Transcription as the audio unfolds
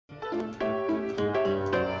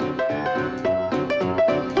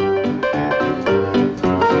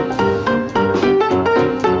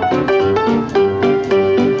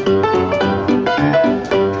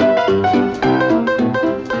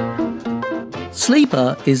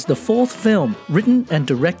Sleeper is the fourth film written and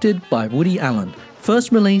directed by Woody Allen,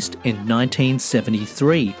 first released in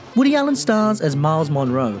 1973. Woody Allen stars as Miles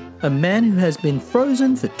Monroe, a man who has been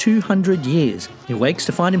frozen for 200 years. He wakes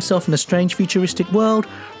to find himself in a strange futuristic world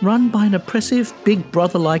run by an oppressive, big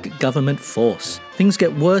brother-like government force. Things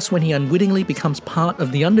get worse when he unwittingly becomes part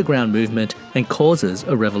of the underground movement and causes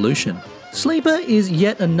a revolution. Sleeper is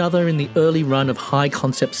yet another in the early run of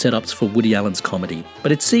high-concept setups for Woody Allen's comedy,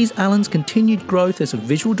 but it sees Allen's continued growth as a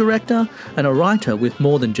visual director and a writer with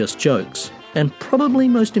more than just jokes. And probably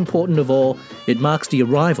most important of all, it marks the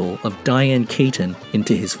arrival of Diane Keaton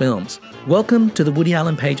into his films. Welcome to the Woody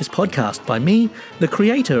Allen Pages podcast by me, the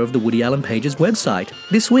creator of the Woody Allen Pages website.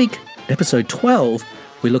 This week, episode 12,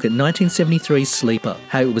 we look at 1973's Sleeper,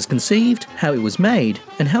 how it was conceived, how it was made,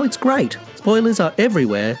 and how it's great. Spoilers are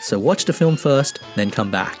everywhere, so watch the film first, then come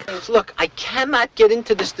back. Look, I cannot get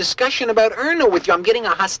into this discussion about Erna with you. I'm getting a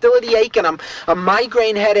hostility ache and a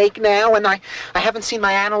migraine headache now, and I haven't seen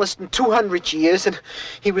my analyst in 200 years, and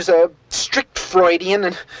he was a strict Freudian,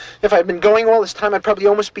 and if I'd been going all this time, I'd probably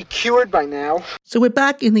almost be cured by now. So we're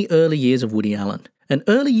back in the early years of Woody Allen. And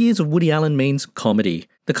early years of Woody Allen means comedy.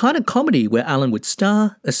 The kind of comedy where Allen would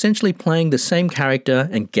star, essentially playing the same character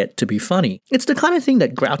and get to be funny. It's the kind of thing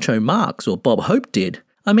that Groucho Marx or Bob Hope did.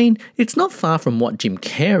 I mean, it's not far from what Jim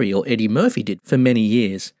Carrey or Eddie Murphy did for many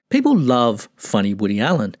years. People love funny Woody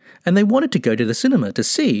Allen, and they wanted to go to the cinema to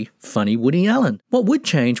see funny Woody Allen. What would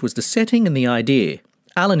change was the setting and the idea.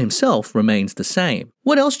 Allen himself remains the same.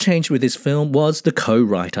 What else changed with this film was the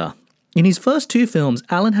co-writer. In his first two films,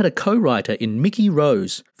 Allen had a co-writer in Mickey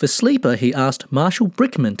Rose. For Sleeper, he asked Marshall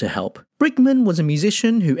Brickman to help. Brickman was a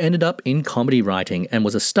musician who ended up in comedy writing and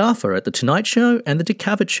was a staffer at The Tonight Show and The Dick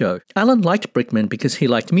Cavett Show. Allen liked Brickman because he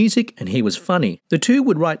liked music and he was funny. The two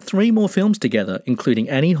would write 3 more films together, including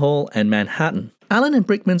Annie Hall and Manhattan. Allen and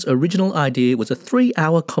Brickman's original idea was a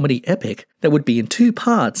 3-hour comedy epic that would be in 2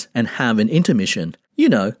 parts and have an intermission. You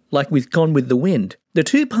know, like with Gone with the Wind. The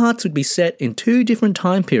 2 parts would be set in 2 different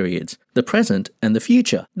time periods, the present and the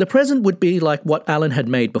future. The present would be like what Allen had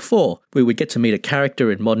made before. We would get to meet a character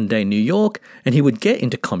in modern-day New York, and he would get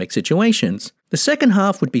into comic situations. The second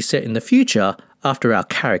half would be set in the future after our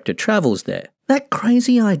character travels there. That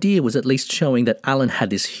crazy idea was at least showing that Allen had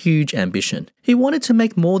this huge ambition. He wanted to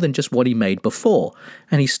make more than just what he made before,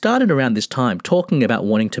 and he started around this time talking about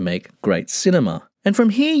wanting to make great cinema. And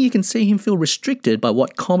from here you can see him feel restricted by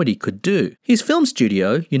what comedy could do. His film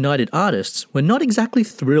studio, United Artists, were not exactly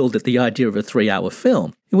thrilled at the idea of a 3-hour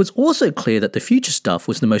film. It was also clear that the future stuff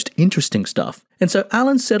was the most interesting stuff, and so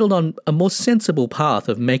Allen settled on a more sensible path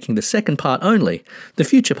of making the second part only, the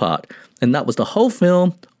future part, and that was the whole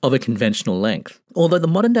film of a conventional length. Although the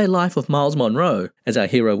modern-day life of Miles Monroe, as our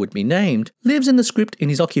hero would be named, lives in the script in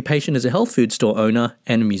his occupation as a health food store owner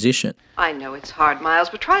and a musician. I know it's hard, Miles,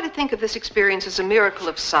 but try to think of this experience as a miracle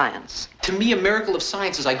of science. To me, a miracle of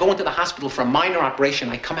science is I go into the hospital for a minor operation,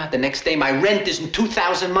 I come out the next day, my rent isn't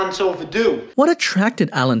 2,000 months overdue. What attracted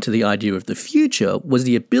Allen to the idea of the future was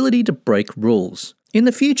the ability to break rules. In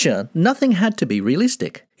the future, nothing had to be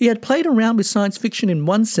realistic. He had played around with science fiction in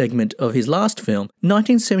one segment of his last film,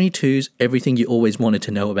 1972's Everything You Always Wanted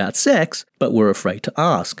to Know About Sex, but Were Afraid to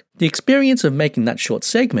Ask. The experience of making that short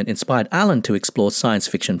segment inspired Allen to explore science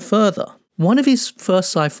fiction further. One of his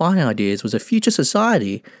first sci-fi ideas was a future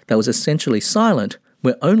society that was essentially silent,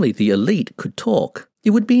 where only the elite could talk.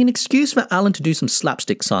 It would be an excuse for Allen to do some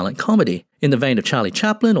slapstick silent comedy, in the vein of Charlie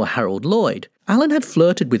Chaplin or Harold Lloyd. Allen had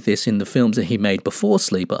flirted with this in the films that he made before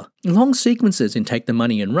Sleeper. Long sequences in Take the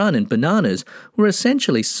Money and Run and Bananas were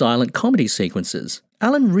essentially silent comedy sequences.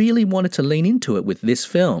 Allen really wanted to lean into it with this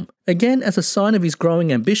film. Again, as a sign of his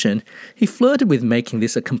growing ambition, he flirted with making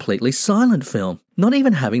this a completely silent film, not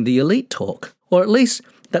even having the elite talk. Or at least,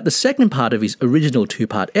 that the second part of his original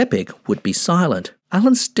 2-part epic would be silent.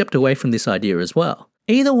 Allen stepped away from this idea as well.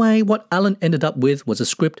 Either way, what Allen ended up with was a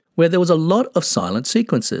script where there was a lot of silent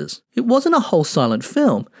sequences. It wasn't a whole silent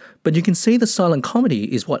film, but you can see the silent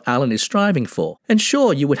comedy is what Allen is striving for. And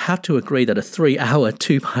sure, you would have to agree that a 3-hour,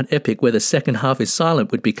 2-part epic where the second half is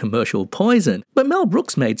silent would be commercial poison, but Mel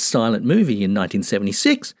Brooks made Silent Movie in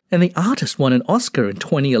 1976, and The Artist won an Oscar in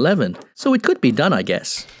 2011, so it could be done, I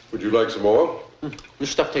guess. Would you like some more? This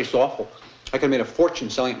stuff tastes awful. I could have made a fortune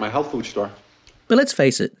selling it at my health food store. But let's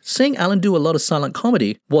face it, seeing Allen do a lot of silent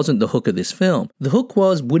comedy wasn't the hook of this film. The hook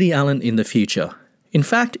was Woody Allen in the future. In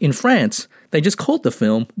fact, in France, they just called the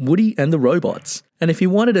film Woody and the Robots. And if you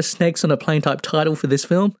wanted a Snakes on a Plane type title for this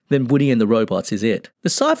film, then Woody and the Robots is it. The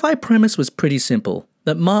sci-fi premise was pretty simple,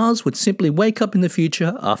 that Mars would simply wake up in the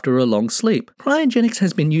future after a long sleep. Cryogenics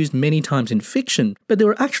has been used many times in fiction, but there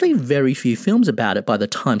were actually very few films about it by the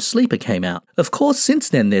time Sleeper came out. Of course, since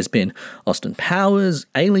then there's been Austin Powers,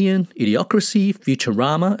 Alien, Idiocracy,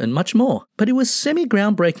 Futurama, and much more. But it was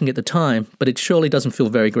semi-groundbreaking at the time, but it surely doesn't feel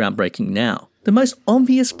very groundbreaking now. The most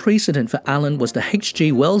obvious precedent for Alan was the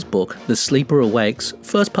H.G. Wells book, The Sleeper Awakes,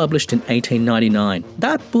 first published in 1899.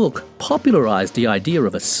 That book popularized the idea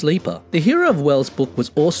of a sleeper. The hero of Wells' book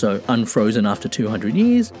was also unfrozen after 200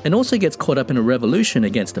 years, and also gets caught up in a revolution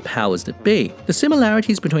against the powers that be. The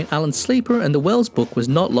similarities between Alan's Sleeper and the Wells book was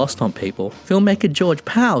not lost on people. Filmmaker George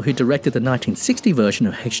Pal, who directed the 1960 version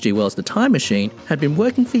of H.G. Wells' The Time Machine, had been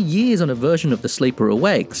working for years on a version of The Sleeper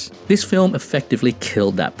Awakes. This film effectively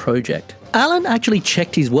killed that project. Alan actually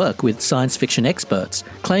checked his work with science fiction experts,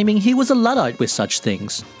 claiming he was a Luddite with such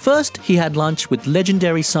things. First, he had lunch with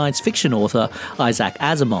legendary science fiction author Isaac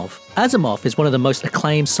Asimov. Asimov is one of the most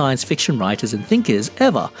acclaimed science fiction writers and thinkers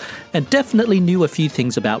ever, and definitely knew a few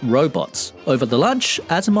things about robots. Over the lunch,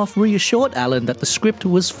 Asimov reassured Alan that the script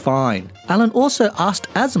was fine. Alan also asked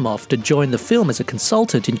Asimov to join the film as a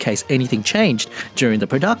consultant in case anything changed during the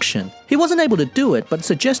production. He wasn't able to do it, but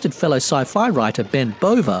suggested fellow sci-fi writer Ben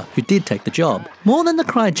Bova, who did take the job. More than the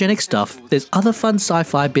cryogenic stuff, there's other fun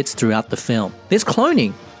sci-fi bits throughout the film. There's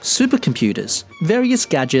cloning, supercomputers, various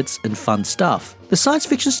gadgets, and fun stuff. The science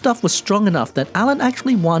fiction stuff was strong enough that Alan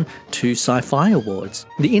actually won 2 sci-fi awards,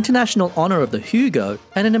 the International Honor of the Hugo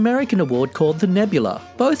and an American award called the Nebula.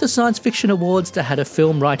 Both are science fiction awards that had a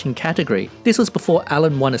film writing category. This was before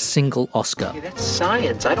Alan won a single Oscar. Hey, that's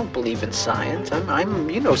science. I don't believe in science.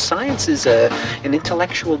 Science is an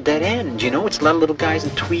intellectual dead end. It's a lot of little guys in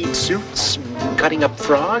tweed suits cutting up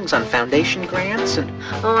frogs on foundation grants and...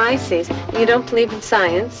 Oh, I see. You don't believe in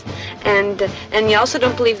science, and you also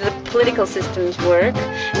don't believe the political systems work,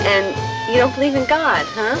 and you don't believe in God,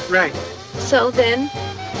 huh? Right. So then,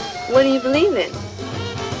 what do you believe in?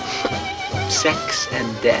 Sex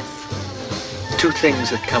and death. 2 things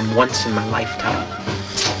that come once in my lifetime.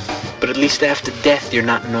 But at least after death, you're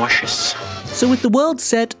not nauseous. So with the world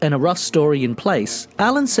set and a rough story in place,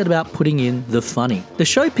 Alan set about putting in the funny. The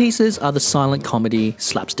showpieces are the silent comedy,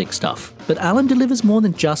 slapstick stuff. But Alan delivers more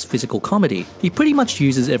than just physical comedy. He pretty much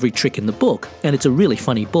uses every trick in the book, and it's a really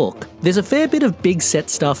funny book. There's a fair bit of big set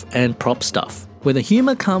stuff and prop stuff, where the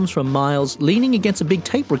humour comes from Miles leaning against a big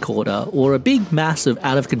tape recorder or a big mass of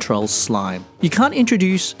out-of-control slime. You can't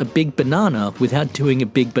introduce a big banana without doing a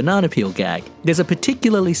big banana peel gag. There's a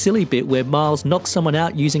particularly silly bit where Miles knocks someone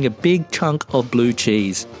out using a big chunk of blue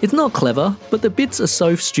cheese. It's not clever, but the bits are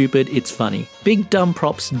so stupid it's funny. Big dumb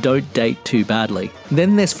props don't date too badly.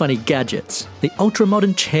 Then there's funny gadgets. The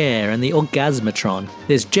ultra-modern chair and the orgasmatron.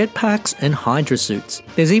 There's jetpacks and Hydra suits.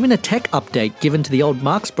 There's even a tech update given to the old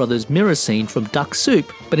Marx Brothers mirror scene from Duck Soup,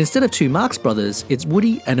 but instead of 2 Marx Brothers, it's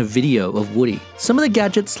Woody and a video of Woody. Some of the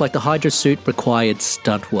gadgets, like the Hydra suit, required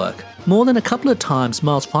stunt work. More than a couple of times,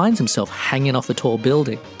 Miles finds himself hanging off a tall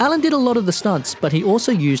building. Alan did a lot of the stunts, but he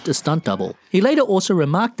also used a stunt double. He later also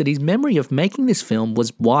remarked that his memory of making this film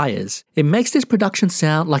was wires. It makes this production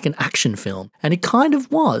sound like an action film, and it kind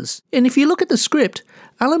of was. And if you look at the script,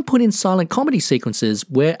 Alan put in silent comedy sequences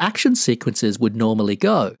where action sequences would normally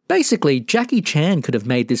go. Basically, Jackie Chan could have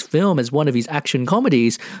made this film as one of his action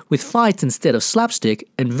comedies with fights instead of slapstick,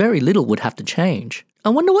 and very little would have to change. I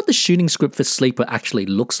wonder what the shooting script for Sleeper actually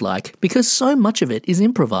looks like, because so much of it is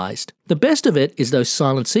improvised. The best of it is those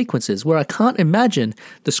silent sequences where I can't imagine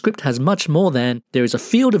the script has much more than there is a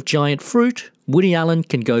field of giant fruit, Woody Allen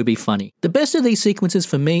can go be funny. The best of these sequences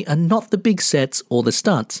for me are not the big sets or the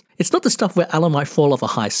stunts. It's not the stuff where Alan might fall off a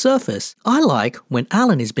high surface. I like when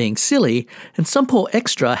Alan is being silly and some poor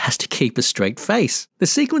extra has to keep a straight face. The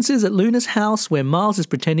sequences at Luna's house where Miles is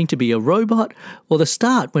pretending to be a robot, or the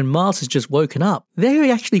start when Miles has just woken up. There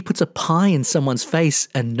he actually puts a pie in someone's face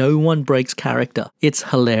and no one breaks character. It's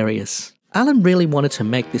hilarious. Alan really wanted to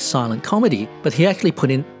make this silent comedy, but he actually put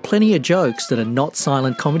in plenty of jokes that are not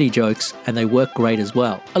silent comedy jokes, and they work great as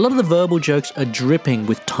well. A lot of the verbal jokes are dripping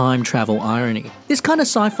with time travel irony. This kind of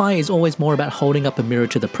sci-fi is always more about holding up a mirror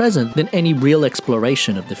to the present than any real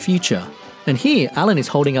exploration of the future. And here, Alan is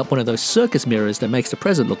holding up one of those circus mirrors that makes the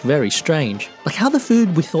present look very strange. Like how the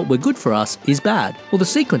food we thought were good for us is bad. Or the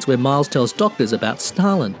sequence where Miles tells doctors about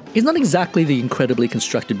Stalin. It's not exactly the incredibly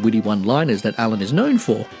constructed witty one-liners that Alan is known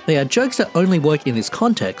for. They are jokes that only work in this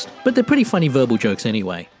context, but they're pretty funny verbal jokes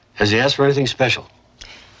anyway. Has he asked for anything special?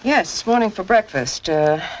 Yes, this morning for breakfast.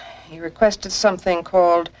 He requested something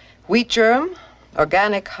called wheat germ,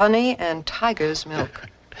 Organic honey and tiger's milk.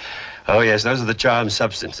 Oh, yes, those are the charm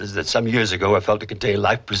substances that some years ago were felt to contain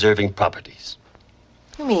life-preserving properties.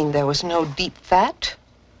 You mean there was no deep fat?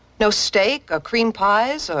 No steak or cream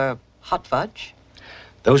pies or hot fudge?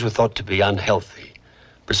 Those were thought to be unhealthy.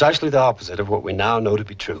 Precisely the opposite of what we now know to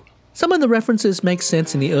be true. Some of the references make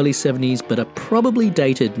sense in the early 70s but are probably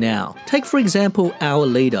dated now. Take for example Our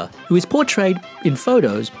Leader, who is portrayed in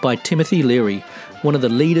photos by Timothy Leary, one of the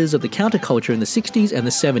leaders of the counterculture in the 60s and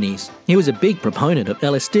the 70s. He was a big proponent of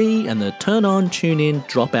LSD and the turn-on, tune-in,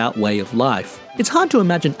 drop-out way of life. It's hard to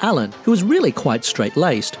imagine Alan, who was really quite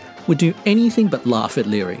straight-laced, would do anything but laugh at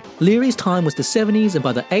Leary. Leary's time was the 70s, and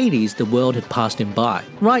by the 80s the world had passed him by.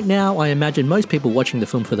 Right now, I imagine most people watching the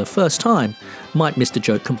film for the first time might miss the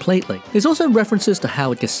joke completely. There's also references to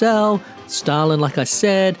Howard Cosell, Stalin like I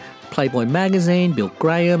said, Playboy magazine, Bill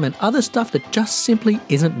Graham, and other stuff that just simply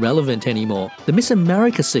isn't relevant anymore. The Miss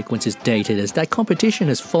America sequence is dated as that competition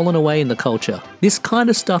has fallen away in the culture. This kind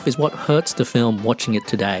of stuff is what hurts the film watching it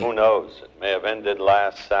today. Who knows? It may have ended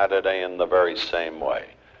last Saturday in the very same way.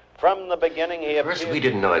 From the beginning, he First, we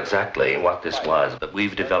didn't know exactly what this was, but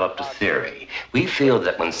we've developed a theory. We feel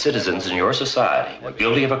that when citizens in your society were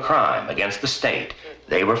guilty of a crime against the state,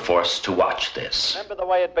 they were forced to watch this. Remember the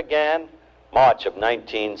way it began? March of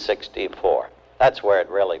 1964. That's where it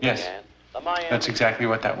really began. Yes. That's exactly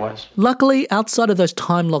what that was. Luckily, outside of those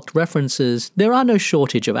time-locked references, there are no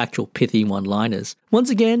shortage of actual pithy one-liners. Once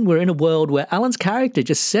again, we're in a world where Alan's character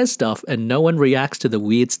just says stuff and no one reacts to the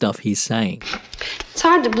weird stuff he's saying. It's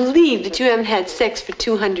hard to believe that you haven't had sex for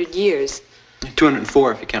 200 years.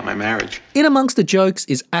 204 if you count my marriage. In amongst the jokes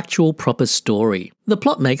is actual proper story. The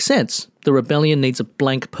plot makes sense. The rebellion needs a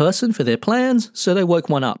blank person for their plans, so they woke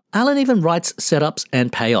one up. Alan even writes setups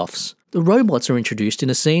and payoffs. The robots are introduced in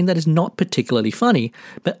a scene that is not particularly funny,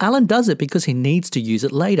 but Alan does it because he needs to use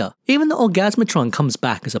it later. Even the Orgasmatron comes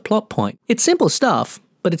back as a plot point. It's simple stuff,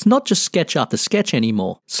 but it's not just sketch after sketch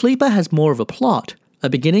anymore. Sleeper has more of a plot, a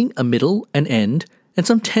beginning, a middle, an end, and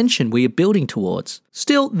some tension we are building towards.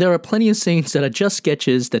 Still, there are plenty of scenes that are just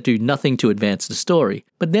sketches that do nothing to advance the story.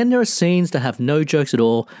 But then there are scenes that have no jokes at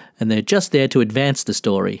all, and they're just there to advance the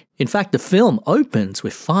story. In fact, the film opens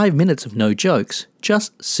with 5 minutes of no jokes,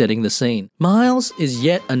 just setting the scene. Miles is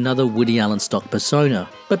yet another Woody Allen stock persona,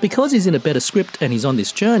 but because he's in a better script and he's on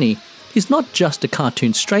this journey, he's not just a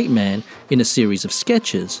cartoon straight man in a series of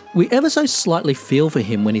sketches. We ever so slightly feel for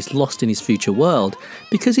him when he's lost in his future world,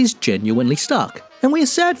 because he's genuinely stuck. And we are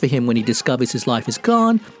sad for him when he discovers his life is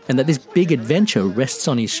gone and that this big adventure rests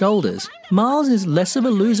on his shoulders. Miles is less of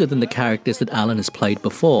a loser than the characters that Alan has played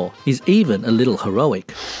before. He's even a little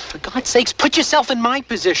heroic. For God's sakes, put yourself in my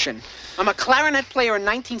position. I'm a clarinet player in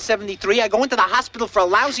 1973. I go into the hospital for a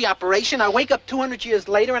lousy operation. I wake up 200 years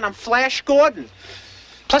later and I'm Flash Gordon.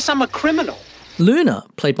 Plus, I'm a criminal. Luna,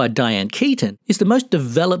 played by Diane Keaton, is the most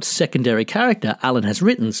developed secondary character Alan has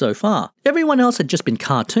written so far. Everyone else had just been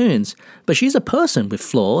cartoons, but she's a person with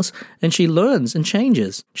flaws, and she learns and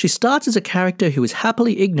changes. She starts as a character who is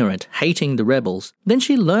happily ignorant, hating the rebels. Then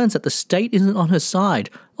she learns that the state isn't on her side,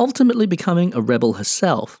 ultimately becoming a rebel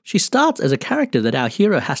herself. She starts as a character that our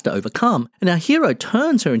hero has to overcome, and our hero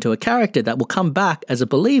turns her into a character that will come back as a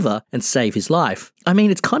believer and save his life. I mean,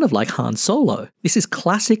 it's kind of like Han Solo. This is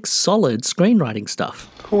classic, solid screenwriting stuff.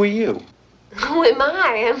 Who are you? Who am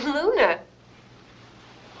I? I'm Luna.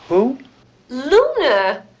 Who?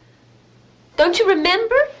 Luna! Don't you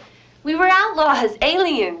remember? We were outlaws,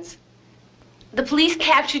 aliens. The police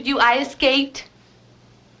captured you, I escaped.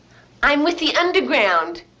 I'm with the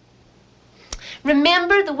underground.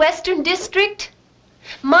 Remember the Western District?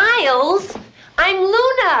 Miles, I'm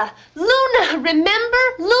Luna! Luna, remember?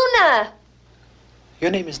 Luna!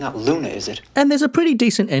 Your name is not Luna, is it? And there's a pretty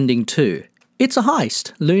decent ending too. It's a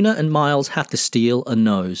heist. Luna and Miles have to steal a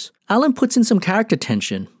nose. Alan puts in some character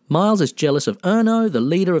tension. Miles is jealous of Erno, the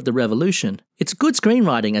leader of the revolution. It's good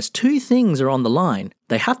screenwriting as two things are on the line.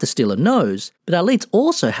 They have to steal a nose, but our leads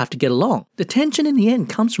also have to get along. The tension in the end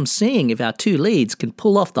comes from seeing if our two leads can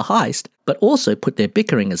pull off the heist, but also put their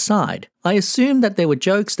bickering aside. I assume that there were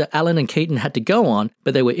jokes that Alan and Keaton had to go on,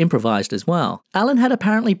 but they were improvised as well. Alan had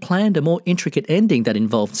apparently planned a more intricate ending that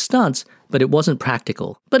involved stunts, but it wasn't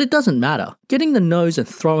practical. But it doesn't matter. Getting the nose and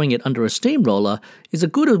throwing it under a steamroller is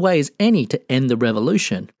as good a way as any to end the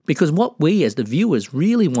revolution, because what we as the viewers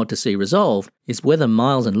really want to see resolved is whether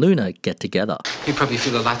Miles and Luna get together. You probably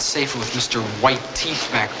feel a lot safer with Mr. White Teeth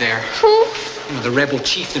back there. Who? You know, the rebel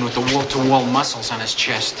chieftain with the wall-to-wall muscles on his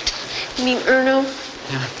chest. You mean Erno?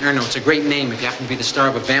 Yeah, Erno, it's a great name if you happen to be the star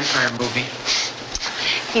of a vampire movie.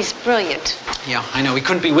 He's brilliant. Yeah, I know. He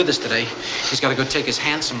couldn't be with us today. He's got to go take his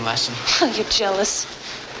handsome lesson. Oh, you're jealous.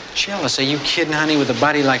 Jealous? Are you kidding, honey? With a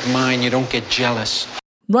body like mine, you don't get jealous.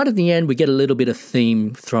 Right at the end, we get a little bit of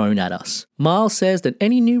theme thrown at us. Miles says that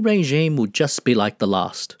any new regime will just be like the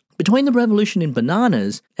last. Between the revolution in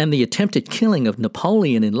Bananas and the attempted killing of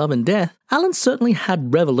Napoleon in Love and Death, Alan certainly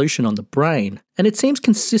had revolution on the brain, and it seems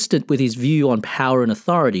consistent with his view on power and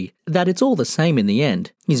authority that it's all the same in the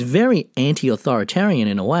end. He's very anti-authoritarian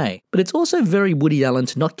in a way, but it's also very Woody Allen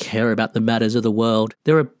to not care about the matters of the world.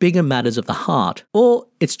 There are bigger matters of the heart, or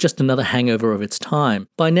it's just another hangover of its time.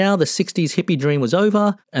 By now, the 60s hippie dream was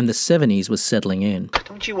over, and the 70s was settling in.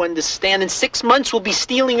 Don't you understand? In 6 months, we'll be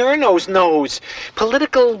stealing Erno's nose.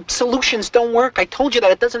 Political solutions don't work. I told you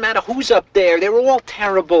that. It doesn't matter who's up there. They're all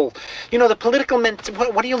terrible. You know, the political men...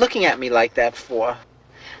 What are you looking at me like that for?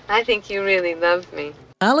 I think you really love me.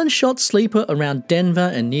 Alan shot Sleeper around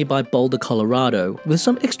Denver and nearby Boulder, Colorado, with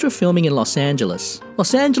some extra filming in Los Angeles.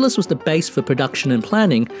 Los Angeles was the base for production and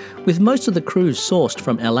planning, with most of the crews sourced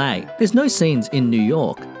from LA. There's no scenes in New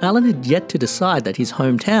York. Alan had yet to decide that his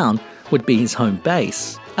hometown would be his home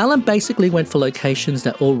base. Alan basically went for locations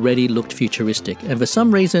that already looked futuristic, and for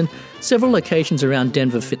some reason, several locations around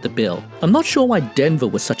Denver fit the bill. I'm not sure why Denver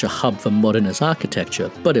was such a hub for modernist architecture,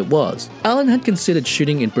 but it was. Alan had considered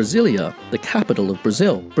shooting in Brasilia, the capital of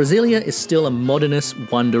Brazil. Brasilia is still a modernist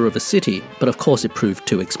wonder of a city, but of course it proved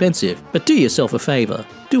too expensive. But do yourself a favour.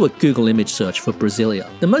 Do a Google image search for Brasilia.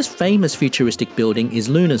 The most famous futuristic building is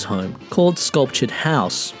Luna's home, called Sculptured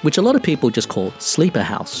House, which a lot of people just call Sleeper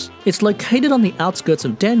House. It's located on the outskirts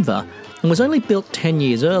of Denver and was only built 10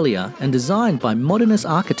 years earlier and designed by modernist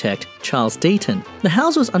architect Charles Deaton. The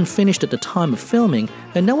house was unfinished at the time of filming,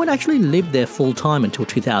 and no one actually lived there full-time until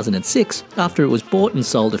 2006, after it was bought and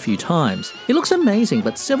sold a few times. It looks amazing,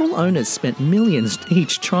 but several owners spent millions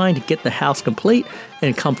each trying to get the house complete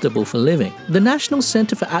and comfortable for living. The National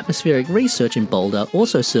Center for Atmospheric Research in Boulder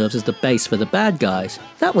also serves as the base for the bad guys.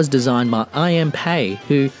 That was designed by I.M. Pei,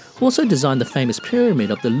 who also designed the famous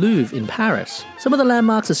pyramid of the Louvre in Paris. Some of the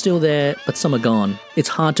landmarks are still there, but some are gone. It's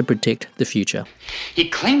hard to predict the future. He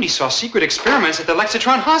claimed he saw secret experiments at the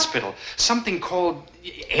Lexitron Hospital, something called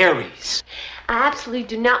Ares. I absolutely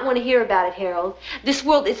do not want to hear about it, Harold. This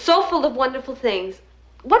world is so full of wonderful things.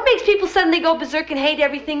 What makes people suddenly go berserk and hate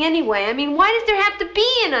everything anyway? I mean, why does there have to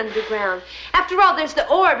be an underground? After all, there's the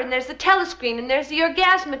orb, and there's the telescreen, and there's the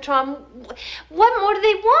orgasmatron. What more do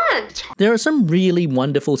they want? There are some really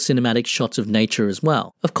wonderful cinematic shots of nature as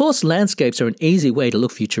well. Of course, landscapes are an easy way to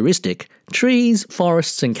look futuristic. Trees,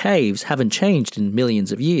 forests, and caves haven't changed in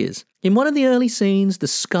millions of years. In one of the early scenes, the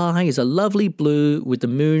sky is a lovely blue with the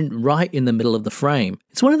moon right in the middle of the frame.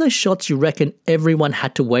 It's one of those shots you reckon everyone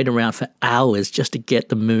had to wait around for hours just to get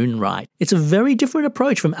the moon right. It's a very different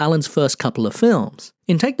approach from Alan's first couple of films.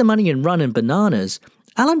 In Take the Money and Run and Bananas,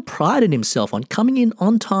 Alan prided himself on coming in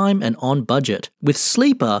on time and on budget. With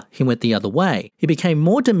Sleeper, he went the other way. He became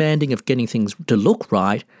more demanding of getting things to look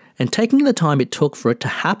right and taking the time it took for it to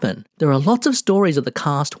happen. There are lots of stories of the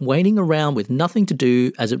cast waiting around with nothing to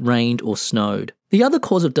do as it rained or snowed. The other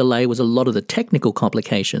cause of delay was a lot of the technical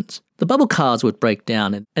complications. The bubble cars would break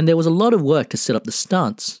down, and there was a lot of work to set up the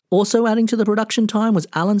stunts. Also adding to the production time was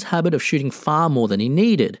Alan's habit of shooting far more than he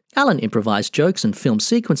needed. Alan improvised jokes and filmed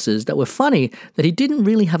sequences that were funny that he didn't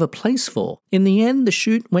really have a place for. In the end, the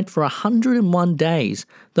shoot went for 101 days,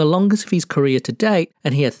 the longest of his career to date,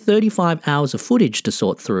 and he had 35 hours of footage to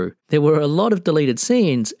sort through. There were a lot of deleted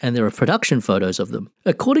scenes, and there are production photos of them.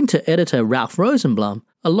 According to editor Ralph Rosenblum,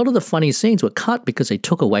 a lot of the funny scenes were cut because they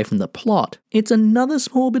took away from the plot. It's another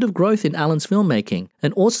small bit of growth in Alan's filmmaking,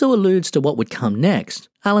 and also alludes to what would come next.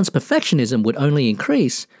 Alan's perfectionism would only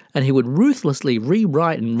increase, and he would ruthlessly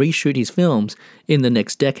rewrite and reshoot his films in the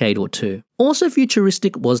next decade or two. Also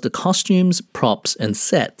futuristic was the costumes, props, and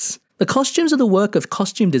sets. The costumes are the work of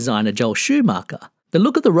costume designer Joel Schumacher. The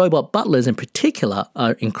look of the robot butlers in particular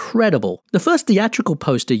are incredible. The first theatrical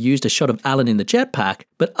poster used a shot of Alan in the jetpack,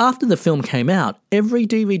 but after the film came out, every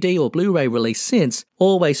DVD or Blu-ray release since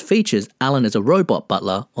always features Alan as a robot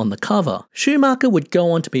butler on the cover. Schumacher would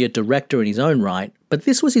go on to be a director in his own right, but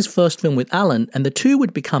this was his first film with Alan, and the two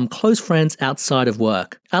would become close friends outside of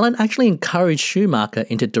work. Alan actually encouraged Schumacher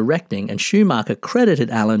into directing, and Schumacher credited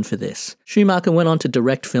Alan for this. Schumacher went on to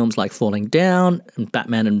direct films like Falling Down and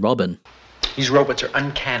Batman and Robin. These robots are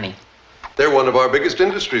uncanny. They're one of our biggest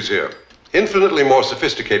industries here. Infinitely more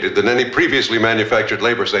sophisticated than any previously manufactured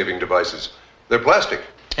labor-saving devices. They're plastic.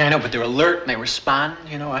 Yeah, I know, but they're alert and they respond.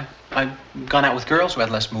 You know, I've gone out with girls who had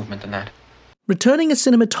less movement than that. Returning as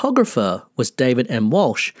cinematographer was David M.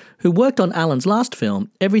 Walsh, who worked on Alan's last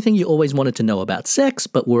film, Everything You Always Wanted to Know About Sex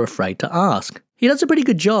But Were Afraid to Ask. He does a pretty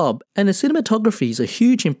good job, and the cinematography is a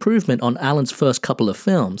huge improvement on Allen's first couple of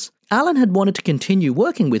films. Allen had wanted to continue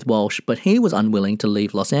working with Walsh, but he was unwilling to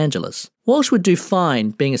leave Los Angeles. Walsh would do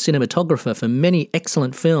fine being a cinematographer for many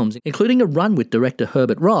excellent films, including a run with director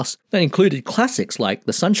Herbert Ross that included classics like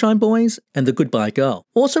The Sunshine Boys and The Goodbye Girl.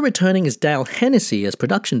 Also returning is Dale Hennessy as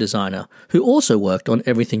production designer, who also worked on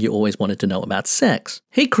Everything You Always Wanted to Know About Sex.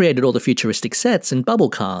 He created all the futuristic sets and bubble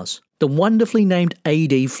cars. The wonderfully named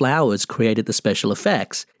A.D. Flowers created the special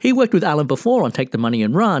effects. He worked with Allen before on Take the Money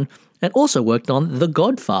and Run, and also worked on The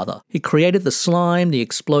Godfather. He created the slime, the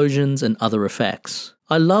explosions, and other effects.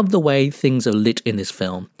 I love the way things are lit in this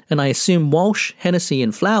film, and I assume Walsh, Hennessy,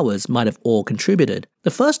 and Flowers might have all contributed. The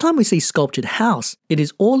first time we see Sculptured House, it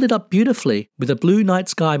is all lit up beautifully with a blue night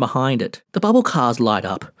sky behind it. The bubble cars light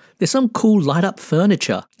up. There's some cool light-up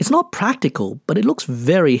furniture. It's not practical, but it looks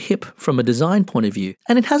very hip from a design point of view,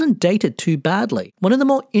 and it hasn't dated too badly. One of the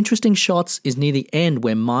more interesting shots is near the end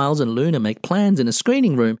where Miles and Luna make plans in a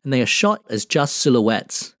screening room, and they are shot as just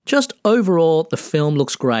silhouettes. Just overall, the film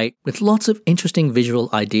looks great, with lots of interesting visual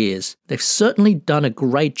ideas. They've certainly done a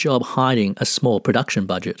great job hiding a small production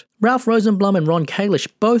budget. Ralph Rosenblum and Ron Kalish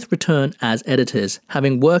both return as editors,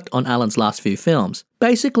 having worked on Allen's last few films.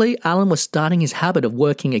 Basically, Allen was starting his habit of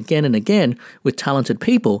working again and again with talented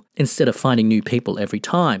people instead of finding new people every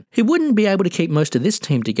time. He wouldn't be able to keep most of this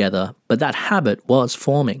team together, but that habit was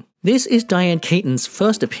forming. This is Diane Keaton's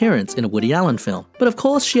first appearance in a Woody Allen film, but of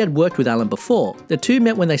course she had worked with Allen before. The two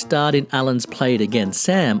met when they starred in Allen's Play It Again,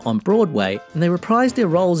 Sam on Broadway, and they reprised their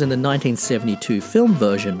roles in the 1972 film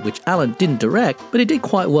version, which Allen didn't direct, but it did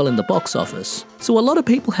quite well in the box office. So a lot of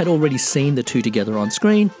people had already seen the two together on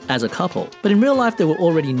screen as a couple, but in real life they were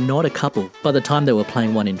already not a couple by the time they were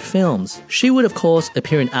playing one in films. She would of course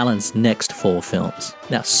appear in Allen's next 4 films.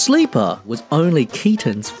 Now Sleeper was only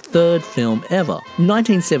Keaton's third film ever.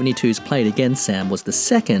 1972's Play It Again, Sam was the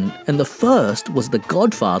second, and the first was The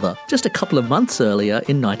Godfather, just a couple of months earlier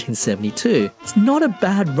in 1972. It's not a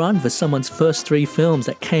bad run for someone's first 3 films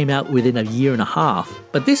that came out within a year and a half,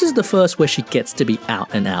 but this is the first where she gets to be out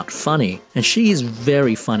and out funny, and she is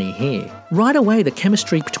very funny here. Right away, the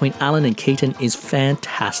chemistry between Allen and Keaton is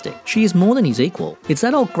fantastic. She is more than his equal. It's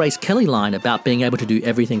that old Grace Kelly line about being able to do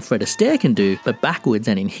everything Fred Astaire can do, but backwards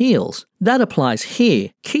and in heels. That applies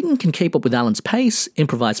here. Keaton can keep up with Allen's pace,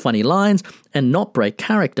 improvise funny lines, and not break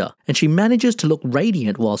character, and she manages to look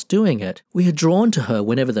radiant whilst doing it. We are drawn to her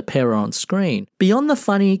whenever the pair are on screen. Beyond the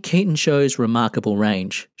funny, Keaton shows remarkable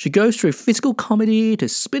range. She goes through physical comedy to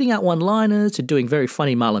spitting out one-liners to doing very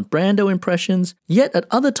funny Marlon Brando impressions, yet at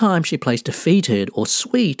other times she plays defeated or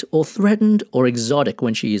sweet or threatened or exotic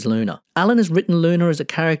when she is Luna. Allen has written Luna as a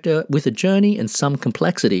character with a journey and some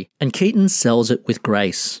complexity, and Keaton sells it with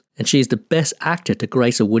grace. And she is the best actor to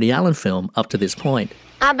grace a Woody Allen film up to this point.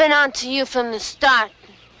 I've been on to you from the start.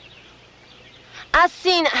 I've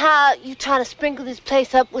seen how you try to sprinkle this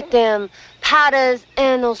place up with them powders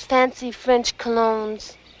and those fancy French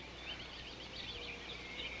colognes.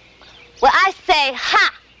 Well, I say,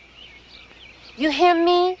 ha! You hear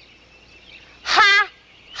me? Ha!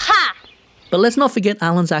 Ha! But let's not forget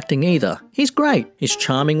Allen's acting either. He's great. He's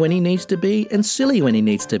charming when he needs to be and silly when he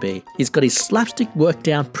needs to be. He's got his slapstick worked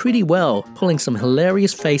down pretty well, pulling some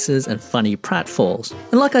hilarious faces and funny pratfalls.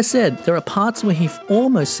 And like I said, there are parts where he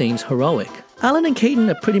almost seems heroic. Allen and Keaton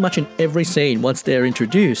are pretty much in every scene once they're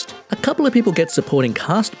introduced. A couple of people get supporting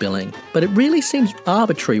cast billing, but it really seems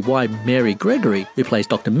arbitrary why Mary Gregory, who plays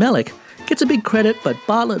Dr. Mellick, gets a big credit, but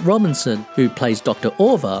Bartlett Robinson, who plays Dr.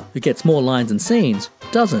 Orva, who gets more lines and scenes,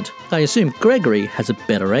 doesn't. I assume Gregory has a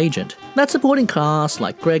better agent. That supporting cast,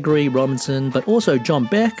 like Gregory, Robinson, but also John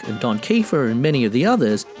Beck and Don Kiefer and many of the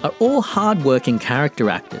others, are all hard-working character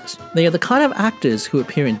actors. They are the kind of actors who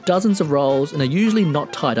appear in dozens of roles and are usually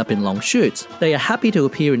not tied up in long shoots. They are happy to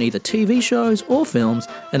appear in either TV shows or films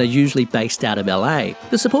and are usually based out of LA.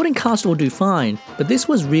 The supporting cast all do fine, but this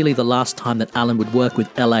was really the last time that Allen would work with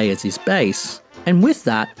LA as his base. And with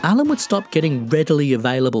that, Allen would stop getting readily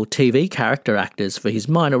available TV character actors for his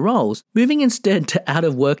minor roles, moving instead to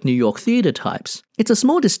out-of-work New York theatre types. It's a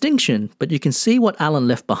small distinction, but you can see what Allen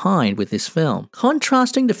left behind with this film.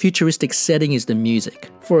 Contrasting the futuristic setting is the music.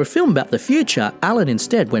 For a film about the future, Allen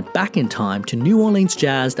instead went back in time to New Orleans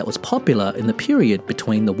jazz that was popular in the period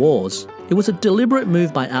between the wars. It was a deliberate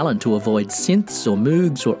move by Allen to avoid synths or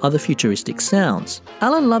moogs or other futuristic sounds.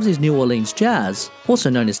 Allen loves his New Orleans jazz, also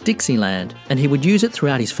known as Dixieland, and he would use it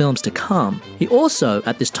throughout his films to come. He also,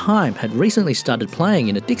 at this time, had recently started playing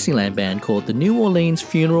in a Dixieland band called the New Orleans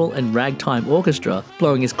Funeral and Ragtime Orchestra,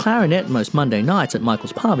 blowing his clarinet most Monday nights at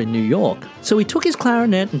Michael's Pub in New York. So he took his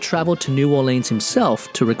clarinet and travelled to New Orleans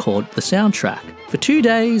himself to record the soundtrack. For 2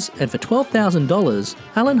 days and for $12,000,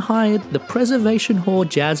 Alan hired the Preservation Hall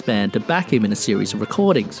Jazz Band to back him in a series of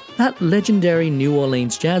recordings. That legendary New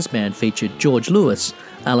Orleans jazz band featured George Lewis,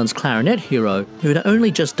 Alan's clarinet hero, who had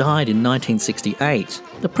only just died in 1968.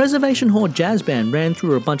 The Preservation Hall Jazz Band ran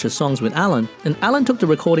through a bunch of songs with Alan, and Alan took the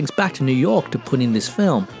recordings back to New York to put in this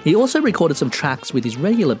film. He also recorded some tracks with his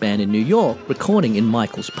regular band in New York, recording in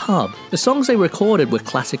Michael's Pub. The songs they recorded were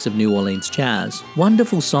classics of New Orleans jazz.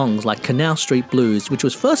 Wonderful songs like Canal Street Blues, which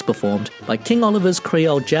was first performed by King Oliver's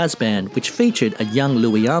Creole Jazz Band, which featured a young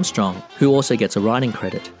Louis Armstrong, who also gets a writing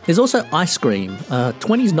credit. There's also Ice Cream, a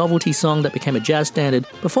 20s novelty song that became a jazz standard,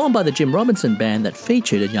 performed by the Jim Robinson Band that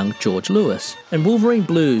featured a young George Lewis, and Wolverine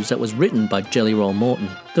Blues that was written by Jelly Roll Morton.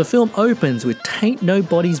 The film opens with Tain't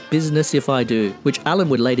Nobody's Business If I Do, which Alan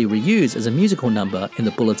would later reuse as a musical number in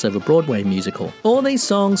the Bullets Over Broadway musical. All these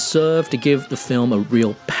songs serve to give the film a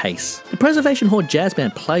real pace. The Preservation Hall Jazz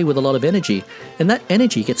Band play with a lot of energy, and that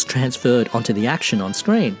energy gets transferred onto the action on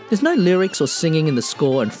screen. There's no lyrics or singing in the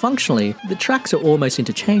score, and functionally, the tracks are almost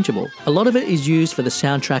interchangeable. A lot of it is used for the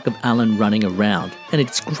soundtrack of Alan running around, and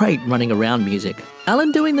it's great running around music.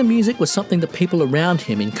 Alan doing the music was something that people around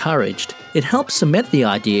him encouraged. It helped cement the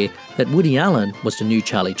idea that Woody Allen was the new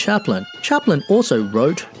Charlie Chaplin. Chaplin also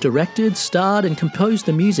wrote, directed, starred and composed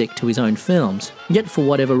the music to his own films, yet for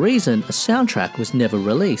whatever reason, a soundtrack was never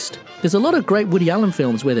released. There's a lot of great Woody Allen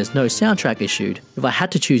films where there's no soundtrack issued. If I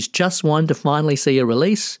had to choose just one to finally see a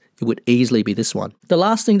release, it would easily be this one. The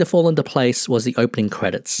last thing to fall into place was the opening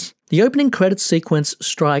credits. The opening credits sequence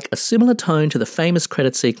strike a similar tone to the famous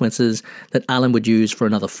credit sequences that Alan would use for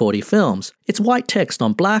another 40 films. It's white text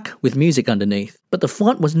on black with music underneath, but the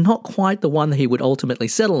font was not quite the one that he would ultimately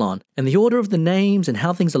settle on, and the order of the names and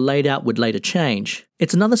how things are laid out would later change.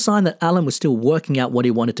 It's another sign that Alan was still working out what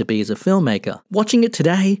he wanted to be as a filmmaker. Watching it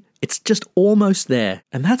today, it's just almost there,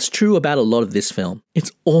 and that's true about a lot of this film.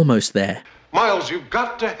 It's almost there. Miles, you've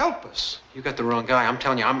got to help us. You got the wrong guy. I'm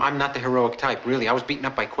telling you, I'm not the heroic type, really. I was beaten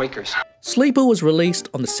up by Quakers. Sleeper was released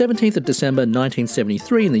on the 17th of December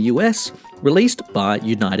 1973 in the US, released by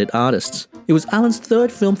United Artists. It was Alan's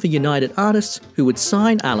third film for United Artists, who would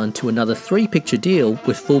sign Alan to another 3-picture deal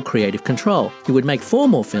with full creative control. He would make 4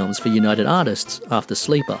 more films for United Artists after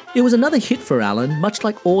Sleeper. It was another hit for Alan, much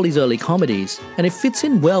like all his early comedies, and it fits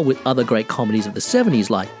in well with other great comedies of the 70s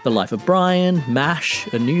like The Life of Brian, MASH,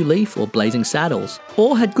 A New Leaf, or Blazing Saddles.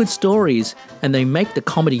 All had good stories, and they make the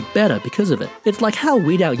comedy better because of it. It's like how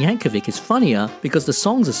Weird Al Yankovic is funnier because the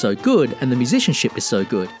songs are so good and the musicianship is so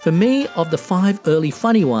good. For me, of the 5 early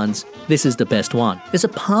funny ones, this is the best one. There's a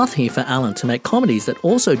path here for Alan to make comedies that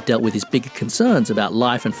also dealt with his bigger concerns about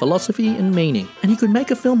life and philosophy and meaning, and he could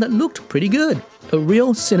make a film that looked pretty good. A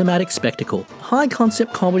real cinematic spectacle.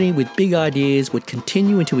 High-concept comedy with big ideas would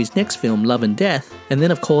continue into his next film, Love and Death, and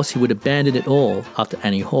then of course he would abandon it all after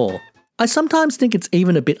Annie Hall. I sometimes think it's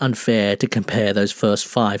even a bit unfair to compare those first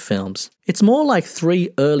 5 films. It's more like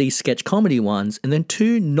 3 early sketch comedy ones and then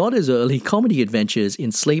 2 not as early comedy adventures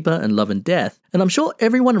in Sleeper and Love and Death. And I'm sure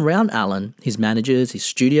everyone around Alan, his managers, his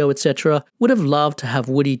studio, etc., would have loved to have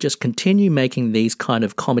Woody just continue making these kind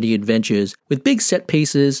of comedy adventures with big set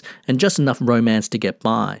pieces and just enough romance to get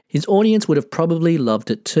by. His audience would have probably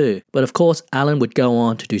loved it too, but of course Alan would go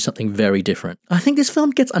on to do something very different. I think this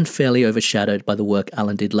film gets unfairly overshadowed by the work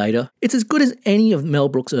Alan did later. It's as good as any of Mel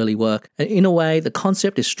Brooks' early work, and in a way the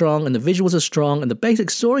concept is strong and the visuals are strong and the basic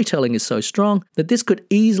storytelling is so strong that this could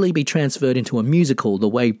easily be transferred into a musical the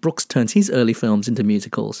way Brooks turns his early films into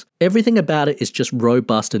musicals. Everything about it is just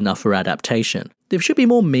robust enough for adaptation. There should be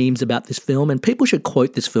more memes about this film and people should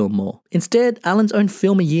quote this film more. Instead, Alan's own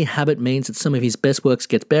film-a-year habit means that some of his best works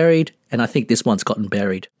get buried, and I think this one's gotten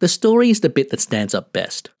buried. The story is the bit that stands up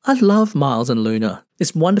best. I love Miles and Luna,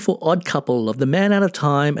 this wonderful odd couple of the man out of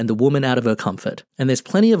time and the woman out of her comfort. And there's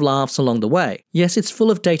plenty of laughs along the way. Yes, it's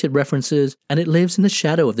full of dated references, and it lives in the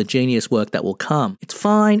shadow of the genius work that will come. It's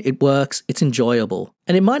fine, it works, it's enjoyable.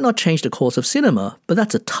 And it might not change the course of cinema, but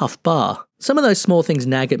that's a tough bar. Some of those small things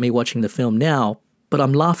nag at me watching the film now, but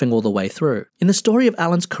I'm laughing all the way through. In the story of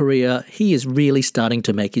Alan's career, he is really starting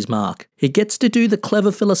to make his mark. He gets to do the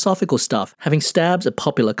clever philosophical stuff, having stabs at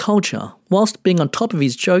popular culture, whilst being on top of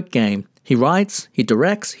his joke game. He writes, he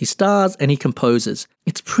directs, he stars, and he composes.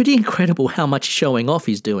 It's pretty incredible how much showing off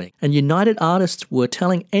he's doing, and United Artists were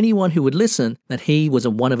telling anyone who would listen that he was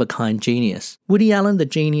a one-of-a-kind genius. Woody Allen the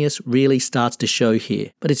genius really starts to show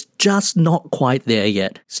here, but it's just not quite there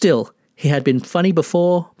yet. Still, he had been funny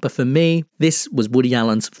before, but for me, this was Woody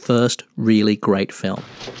Allen's first really great film.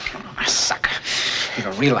 Sucker. You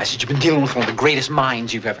don't realize that you've been dealing with one of the greatest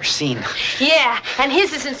minds you've ever seen. Yeah, and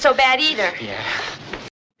his isn't so bad either. Yeah.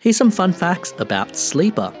 Here's some fun facts about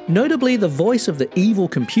Sleeper. Notably, the voice of the evil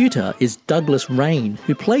computer is Douglas Rain,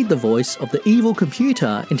 who played the voice of the evil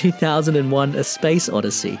computer in 2001: A Space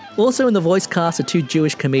Odyssey. Also in the voice cast are two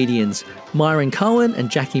Jewish comedians, Myron Cohen and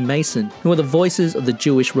Jackie Mason, who are the voices of the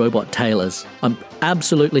Jewish robot tailors. I'm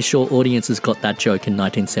absolutely sure audiences got that joke in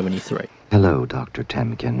 1973. Hello, Dr.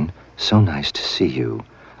 Temkin. So nice to see you.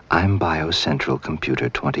 I'm BioCentral Computer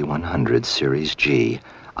 2100 Series G.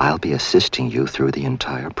 I'll be assisting you through the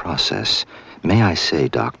entire process. May I say,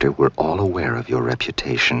 Doctor, we're all aware of your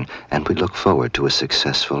reputation, and we look forward to a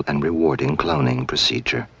successful and rewarding cloning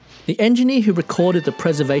procedure. The engineer who recorded the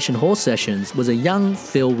Preservation Hall sessions was a young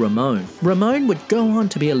Phil Ramone. Ramone would go on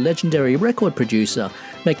to be a legendary record producer,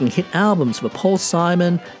 making hit albums for Paul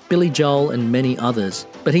Simon, Billy Joel and many others.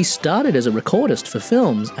 But he started as a recordist for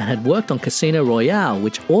films and had worked on Casino Royale,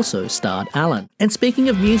 which also starred Alan. And speaking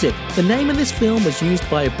of music, the name of this film was used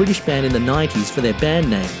by a British band in the 90s for their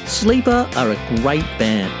band name. Sleeper are a great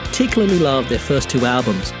band. Particularly love their first two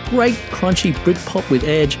albums. Great crunchy Britpop with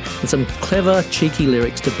edge and some clever, cheeky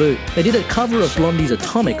lyrics to boot. They did a cover of Blondie's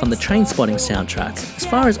Atomic on the Trainspotting soundtrack. As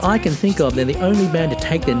far as I can think of, they're the only band to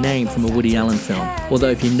take their name from a Woody Allen film. Although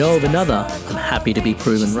if you know of another, I'm happy to be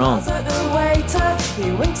proven wrong. He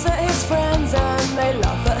winks at his friends and they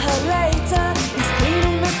laugh at her later. He's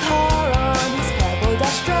cleaning the car on his pebble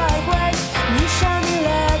dash driveway. New shiny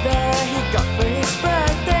leather he got for his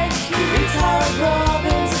birthday. He reads Harold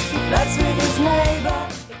Robbins, he flirts with his neighbour.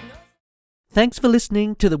 Thanks for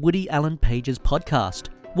listening to the Woody Allen Pages podcast.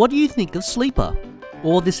 What do you think of Sleeper?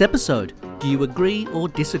 Or this episode? Do you agree or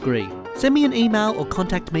disagree? Send me an email or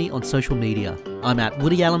contact me on social media. I'm at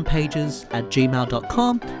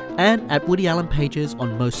woodyallenpages@gmail.com and at Woody Allen Pages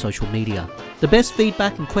on most social media. The best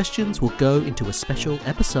feedback and questions will go into a special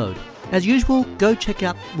episode. As usual, go check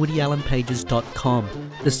out woodyallenpages.com.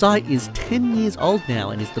 The site is 10 years old now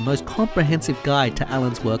and is the most comprehensive guide to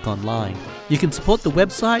Alan's work online. You can support the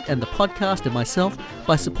website and the podcast and myself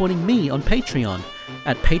by supporting me on Patreon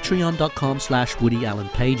at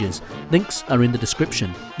patreon.com/woodyallenpages. Links are in the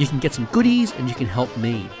description. You can get some goodies and you can help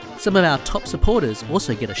me. Some of our top supporters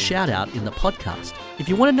also get a shout out in the podcast. If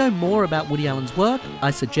you want to know more about Woody Allen's work,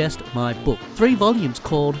 I suggest my book. 3 volumes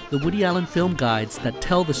called The Woody Allen Film Guides that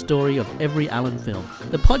tell the story of every Allen film.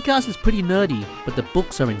 The podcast is pretty nerdy, but the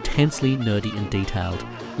books are intensely nerdy and detailed.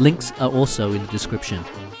 Links are also in the description.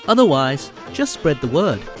 Otherwise, just spread the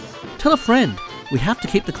word. Tell a friend. We have to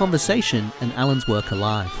keep the conversation and Alan's work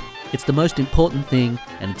alive. It's the most important thing,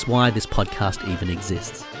 and it's why this podcast even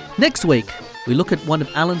exists. Next week, we look at one of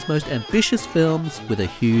Alan's most ambitious films with a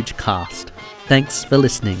huge cast. Thanks for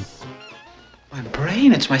listening. My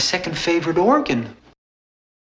brain, it's my second favorite organ.